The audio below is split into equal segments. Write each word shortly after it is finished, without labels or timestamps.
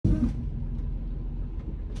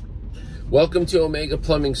Welcome to Omega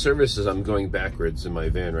Plumbing Services. I'm going backwards in my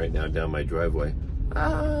van right now down my driveway.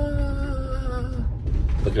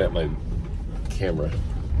 Looking at my camera.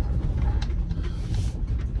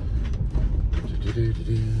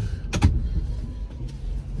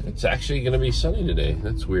 It's actually going to be sunny today.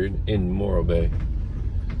 That's weird. In Morro Bay.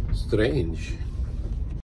 Strange.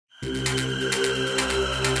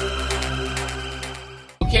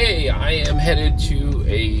 Okay, I am headed to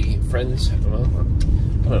a friend's. Well,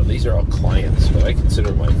 I don't know, these are all clients, but I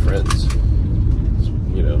consider my friends.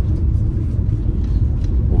 You know,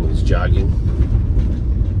 woman's jogging.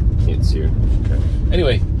 Can't see her. Okay.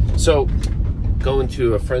 Anyway, so going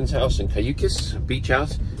to a friend's house in Cayucos, beach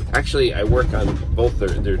house. Actually, I work on both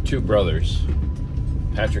their two brothers,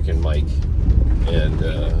 Patrick and Mike, and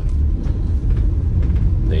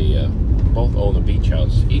they both own a beach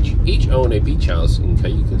house. Each own a beach house in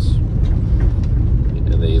Cayucos,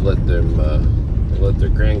 and they let them let their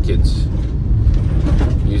grandkids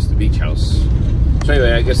use the beach house. So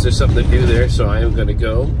anyway, I guess there's something to do there, so I am going to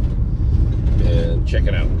go and check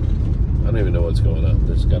it out. I don't even know what's going on.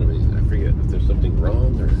 There's got to be, I forget if there's something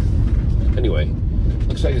wrong or... Anyway,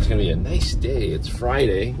 looks like it's going to be a nice day. It's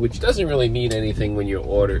Friday, which doesn't really mean anything when you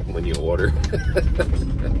order. It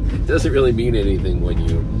doesn't really mean anything when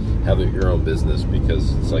you have your own business,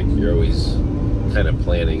 because it's like you're always kind of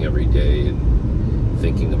planning every day and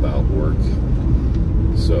thinking about work.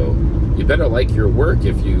 So you better like your work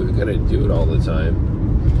if you're gonna do it all the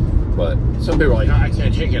time. But some people are like, oh, I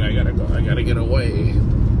can't take it, I gotta go, I gotta get away.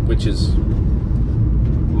 Which is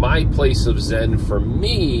my place of zen for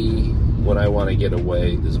me when I want to get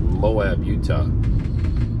away is Moab, Utah.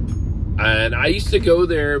 And I used to go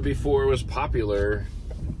there before it was popular.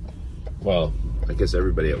 Well, I guess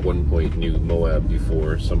everybody at one point knew Moab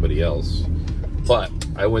before somebody else. But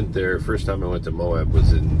I went there, first time I went to Moab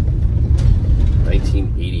was in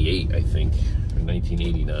 1988, I think, or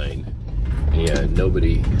 1989, and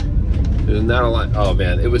there's not a lot. Oh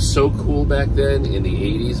man, it was so cool back then in the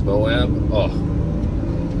 80s, Moab. Oh,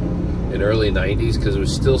 in early 90s, because it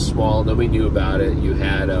was still small, nobody knew about it. You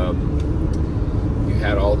had all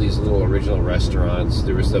these little original restaurants.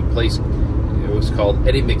 There was a place, it was called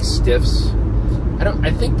Eddie McStiff's.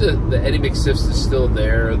 I think the Eddie McStiff's is still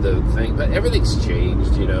there, the thing, but everything's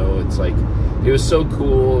changed, you know. It's like, it was so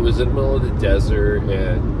cool. It was in the middle of the desert,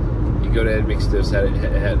 and you go to Eddie McStiff's,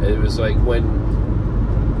 it was like when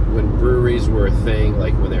breweries were a thing,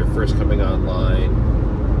 like when they were first coming online,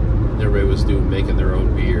 everybody was making their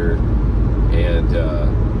own beer, and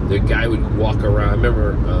the guy would walk around. I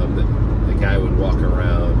remember the guy would walk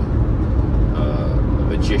around, a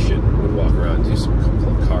magician would walk around and do some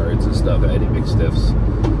cards and stuff at Eddie McStiff's.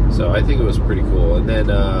 So I think it was pretty cool. And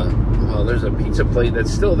then there's a pizza plate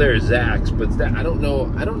that's still there, Zach's, but I don't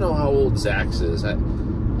know how old Zach's is.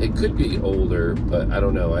 It could be older, but I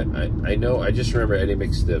don't know. I know, I just remember Eddie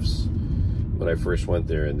McStiff's when I first went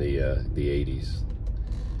there in the 80s.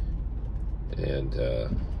 And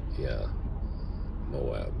yeah,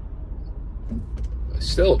 Moab.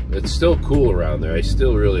 It's still cool around there. I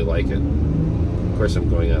still really like it. Of course, I'm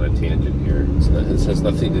going on a tangent here. This has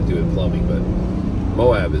nothing to do with plumbing, but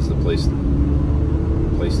Moab is the place to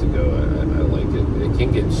go. I like it. It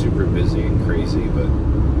can get super busy and crazy, but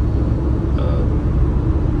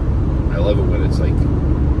I love it when it's like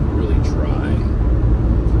really dry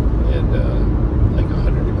and like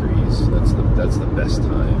 100 degrees. That's the best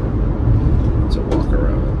time to walk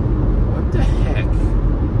around. What the heck?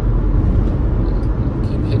 I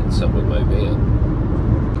keep hitting something with my van.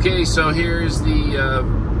 Okay, so here's the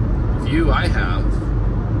view I have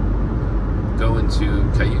going to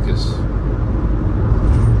Cayucos.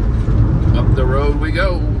 Up the road we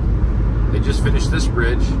go. They just finished this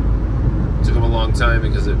bridge. It took them a long time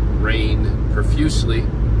because it rained profusely.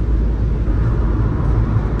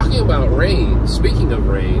 Talking about rain, speaking of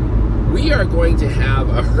rain, we are going to have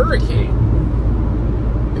a hurricane.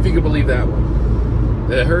 If you can believe that one.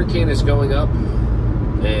 The hurricane is going up,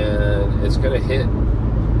 and it's going to hit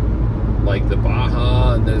like the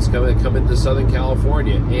Baja, and then it's going to come into Southern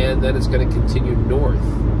California, and then it's going to continue north.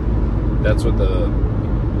 That's what the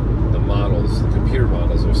computer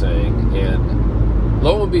models are saying. And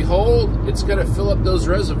lo and behold, it's going to fill up those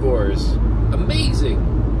reservoirs. Amazing.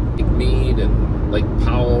 Lake Mead and Lake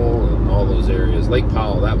Powell and all those areas. Lake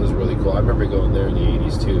Powell, that was really cool. I remember going there in the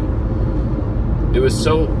 80s too. It was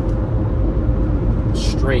so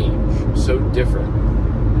strange, so different.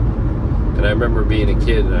 And I remember being a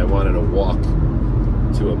kid and I wanted to walk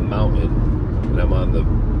to a mountain, and I'm on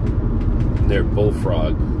near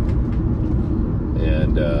Bullfrog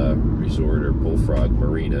and resort, or Bullfrog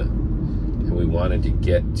Marina, and we wanted to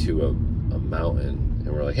get to a mountain, and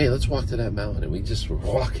And we're like, hey, let's walk to that mountain. And we just were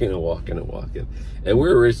walking and walking and walking. And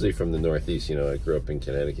we're originally from the Northeast, you know, I grew up in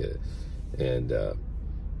Connecticut. And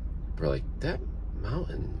we're like, that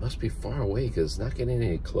mountain must be far away because it's not getting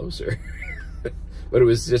any closer. But it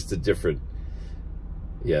was just a different,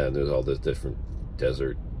 yeah, and there's all those different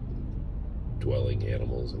desert dwelling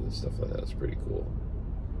animals and stuff like that. It's pretty cool.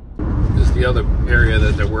 This is the other area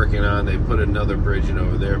that they're working on. They put another bridge in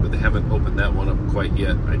over there, but they haven't opened that one up quite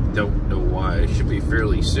yet. I don't know why. It should be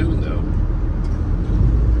fairly soon, though.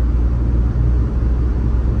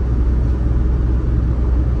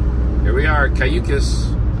 Here we are,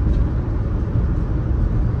 Cayucos.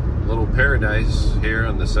 A little paradise here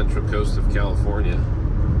on the central coast of California.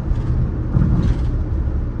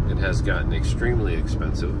 It has gotten extremely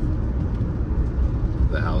expensive,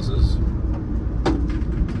 the houses.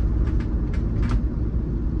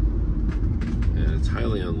 And it's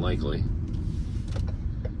highly unlikely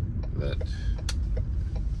that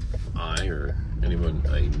I or anyone,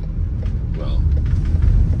 well,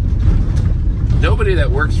 nobody that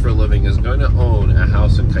works for a living is going to own a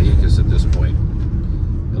house in Cayucos at this point.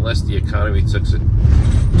 Unless the economy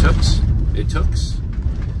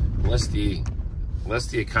unless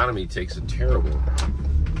the economy takes a terrible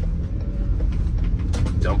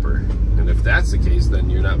dumper. And if that's the case, then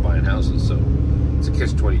you're not buying houses. So it's a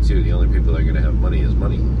catch-22. The only people that are going to have money is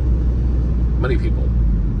money. Money people.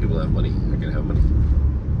 People that have money are going to have money.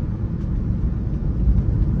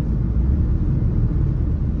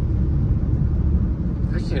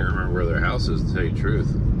 I can't remember where their house is, to tell you the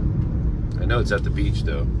truth. I know it's at the beach,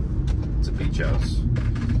 though. It's a beach house.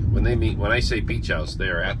 When I say beach house, they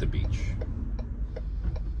are at the beach.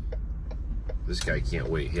 This guy can't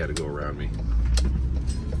wait. He had to go around me.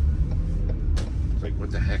 It's like, what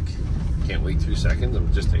the heck? Can't wait 2 seconds?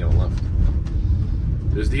 I'm just taking a left.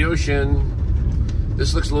 There's the ocean.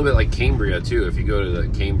 This looks a little bit like Cambria, too. If you go to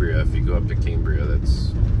Cambria, if you go up to Cambria, that's...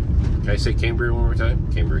 Can I say Cambria one more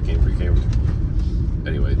time? Cambria.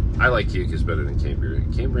 Anyway, I like Cayucos better than Cambria.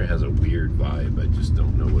 Cambria has a weird vibe. I just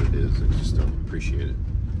don't know what it is. I just don't appreciate it.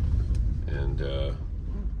 And,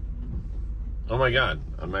 oh my God,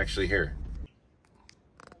 I'm actually here.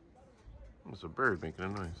 There's a bird making a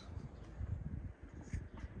noise.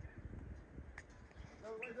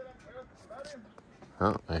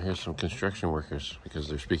 Oh, I hear some construction workers because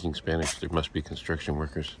they're speaking Spanish. There must be construction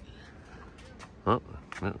workers. Oh,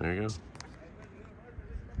 there you go.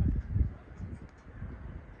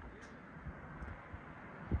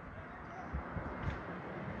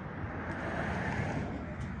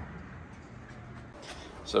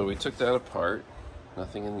 So we took that apart,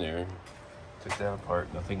 nothing in there. Took that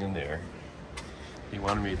apart, nothing in there. He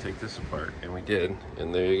wanted me to take this apart, and we did,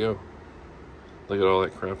 and there you go. Look at all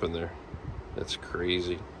that crap in there. That's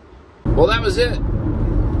crazy. Well, that was it.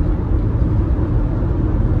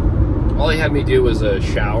 All he had me do was a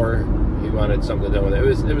shower. He wanted something done with it.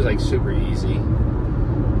 It was like super easy.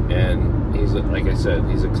 And he's, like I said,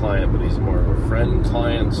 he's a client, but he's more of a friend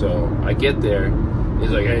client. So I get there.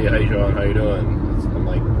 He's like, hey, how you doing? How you doing? I'm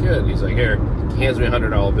like, good. He's like, here. He hands me a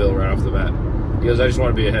 $100 bill right off the bat. He goes, I just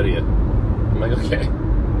want to be ahead of you. I'm like, okay.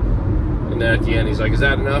 And then at the end, he's like, is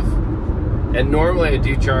that enough? And normally I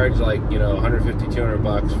do charge like, you know, 150, 200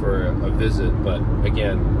 bucks for a visit. But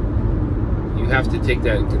again, you have to take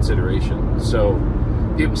that in consideration. So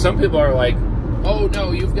some people are like, oh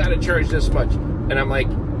no, you've got to charge this much. And I'm like,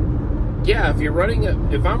 yeah,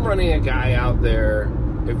 if I'm running a guy out there,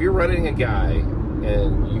 if you're running a guy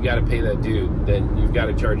and you got to pay that dude, then you've got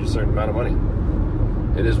to charge a certain amount of money.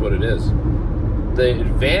 It is what it is. The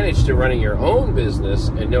advantage to running your own business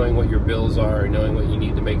and knowing what your bills are, knowing what you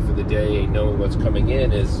need to make for the day, knowing what's coming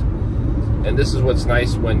in is, and this is what's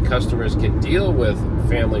nice when customers can deal with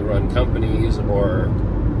family-run companies or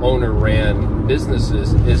owner-ran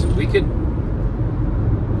businesses, is we can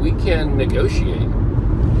negotiate.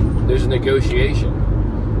 There's a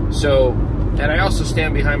negotiation. So, and I also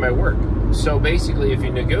stand behind my work. So basically, if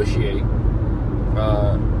you negotiate,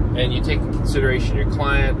 and you take into consideration your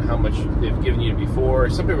client, how much they've given you before.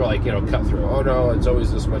 Some people are like, you know, cut through. Oh no, it's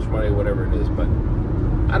always this much money, whatever it is. But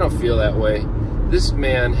I don't feel that way. This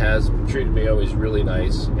man has treated me always really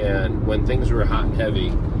nice. And when things were hot and heavy,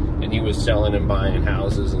 and he was selling and buying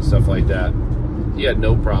houses and stuff like that, he had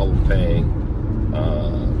no problem paying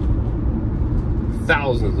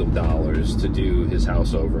thousands of dollars to do his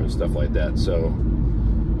house over and stuff like that. So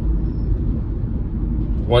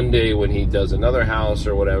one day when he does another house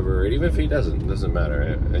or whatever, even if he doesn't, it doesn't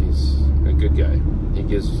matter. He's a good guy. He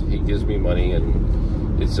gives me money,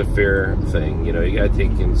 and it's a fair thing. You know, you gotta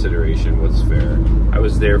take into consideration what's fair. I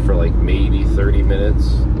was there for like maybe 30 minutes,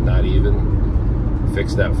 not even,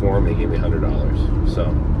 fixed that for him. He gave me $100. So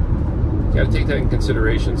got to take that in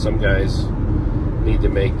consideration. Some guys need to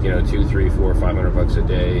make, you know, $200, $300, $400, $500 a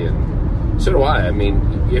day, and so do I. I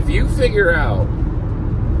mean, if you figure out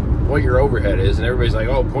what your overhead is, and everybody's like,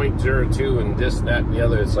 oh, 0.02 and this, that, and the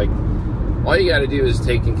other, it's like, all you got to do is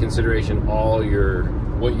take in consideration all your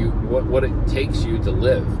what it takes you to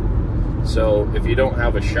live. So if you don't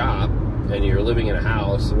have a shop and you're living in a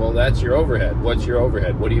house, well, that's your overhead. What's your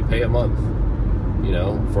overhead? What do you pay a month, you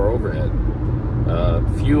know, for overhead?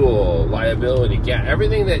 Fuel, liability, gas,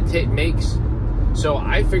 everything that makes. So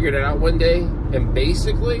I figured it out one day, and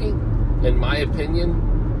basically, in my opinion,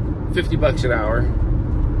 $50 an hour.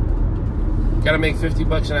 Got to make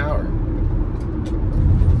 $50 an hour.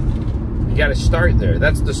 You got to start there.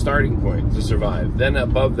 That's the starting point to survive. Then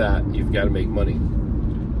above that, you've got to make money.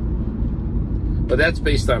 But that's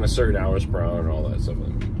based on a certain hours per hour and all that stuff,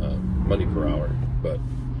 money per hour. But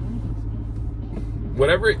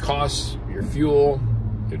whatever it costs, your fuel,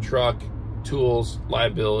 your truck, tools,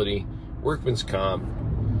 liability, workman's comp,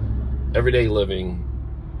 everyday living,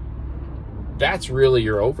 that's really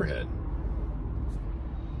your overhead.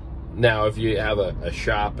 Now, if you have a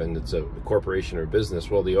shop and it's a corporation or a business,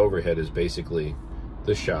 well, the overhead is basically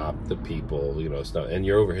the shop, the people, you know, stuff, and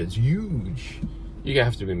your overhead's huge. You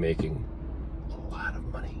have to be making a lot of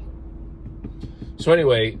money. So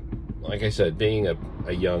anyway, like I said, being a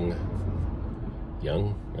young,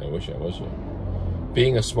 I wish I was young,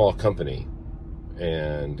 being a small company,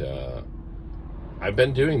 and I've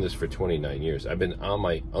been doing this for 29 years. I've been on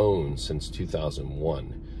my own since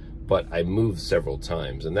 2001. But I moved several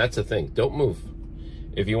times, and that's the thing. Don't move.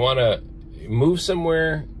 If you want to move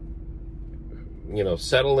somewhere, you know,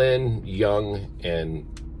 settle in young and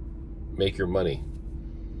make your money.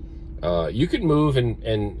 You could move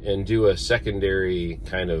and do a secondary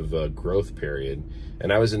kind of growth period.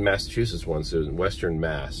 And I was in Massachusetts once. It was in Western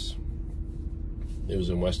Mass. It was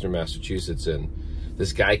in Western Massachusetts, and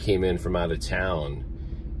this guy came in from out of town,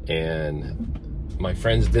 and my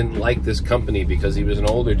friends didn't like this company because he was an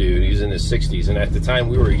older dude. He was in his 60s, and at the time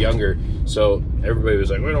we were younger, so everybody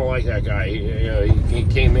was like, we don't like that guy. He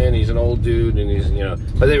came in, he's an old dude, and he's, you know,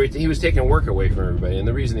 but he was taking work away from everybody, and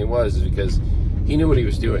the reason he was is because he knew what he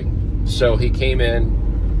was doing. So he came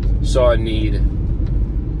in, saw a need,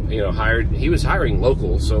 you know, he was hiring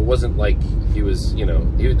local, so it wasn't like he was, you know,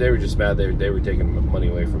 they were just mad they were taking money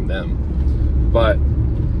away from them. But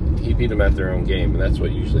he beat them at their own game, and that's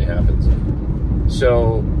what usually happens.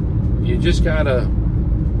 So you just gotta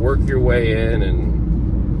work your way in,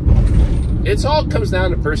 and it's all comes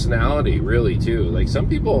down to personality, really, too. Like, some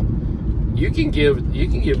people, you can give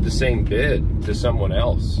the same bid to someone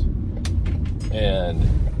else, and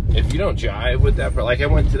if you don't jive with that, like I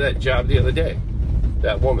went to that job the other day,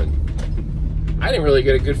 that woman, I didn't really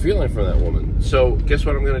get a good feeling from that woman. So guess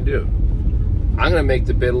what I'm gonna do? I'm gonna make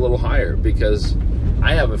the bid a little higher, because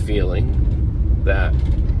I have a feeling that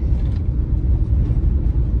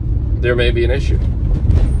there may be an issue.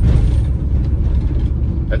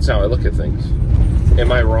 That's how I look at things.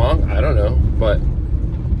 Am I wrong? I don't know, but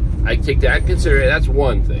I take that into consideration. That's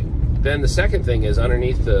one thing. Then the second thing is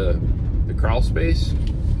underneath the crawl space.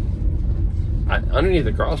 Underneath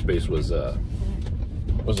the crawl space was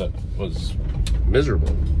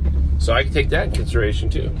miserable. So I can take that in consideration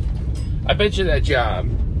too. I bet you that job,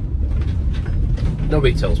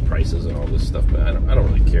 nobody tells prices and all this stuff, but I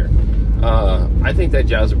don't really care. I think that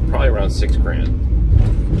job's probably around $6,000.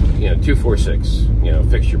 You know, 246. You know,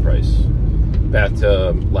 fixture price,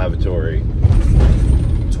 bathtub, lavatory,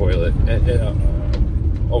 toilet,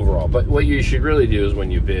 overall. But what you should really do is,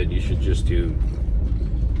 when you bid, you should just do.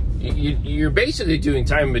 You're basically doing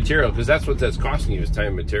time and material, because that's what that's costing you, is time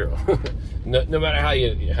and material. no matter how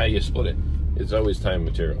you split it, it's always time and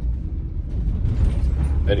material.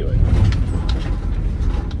 Anyway.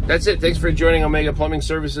 That's it. Thanks for joining Omega Plumbing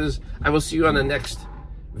Services. I will see you on the next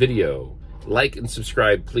video. Like and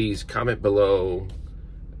subscribe, please. Comment below.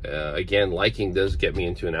 Again, liking does get me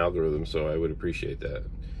into an algorithm, so I would appreciate that.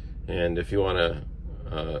 And if you want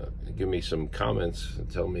to give me some comments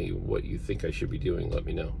and tell me what you think I should be doing, let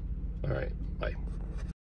me know. All right. Bye.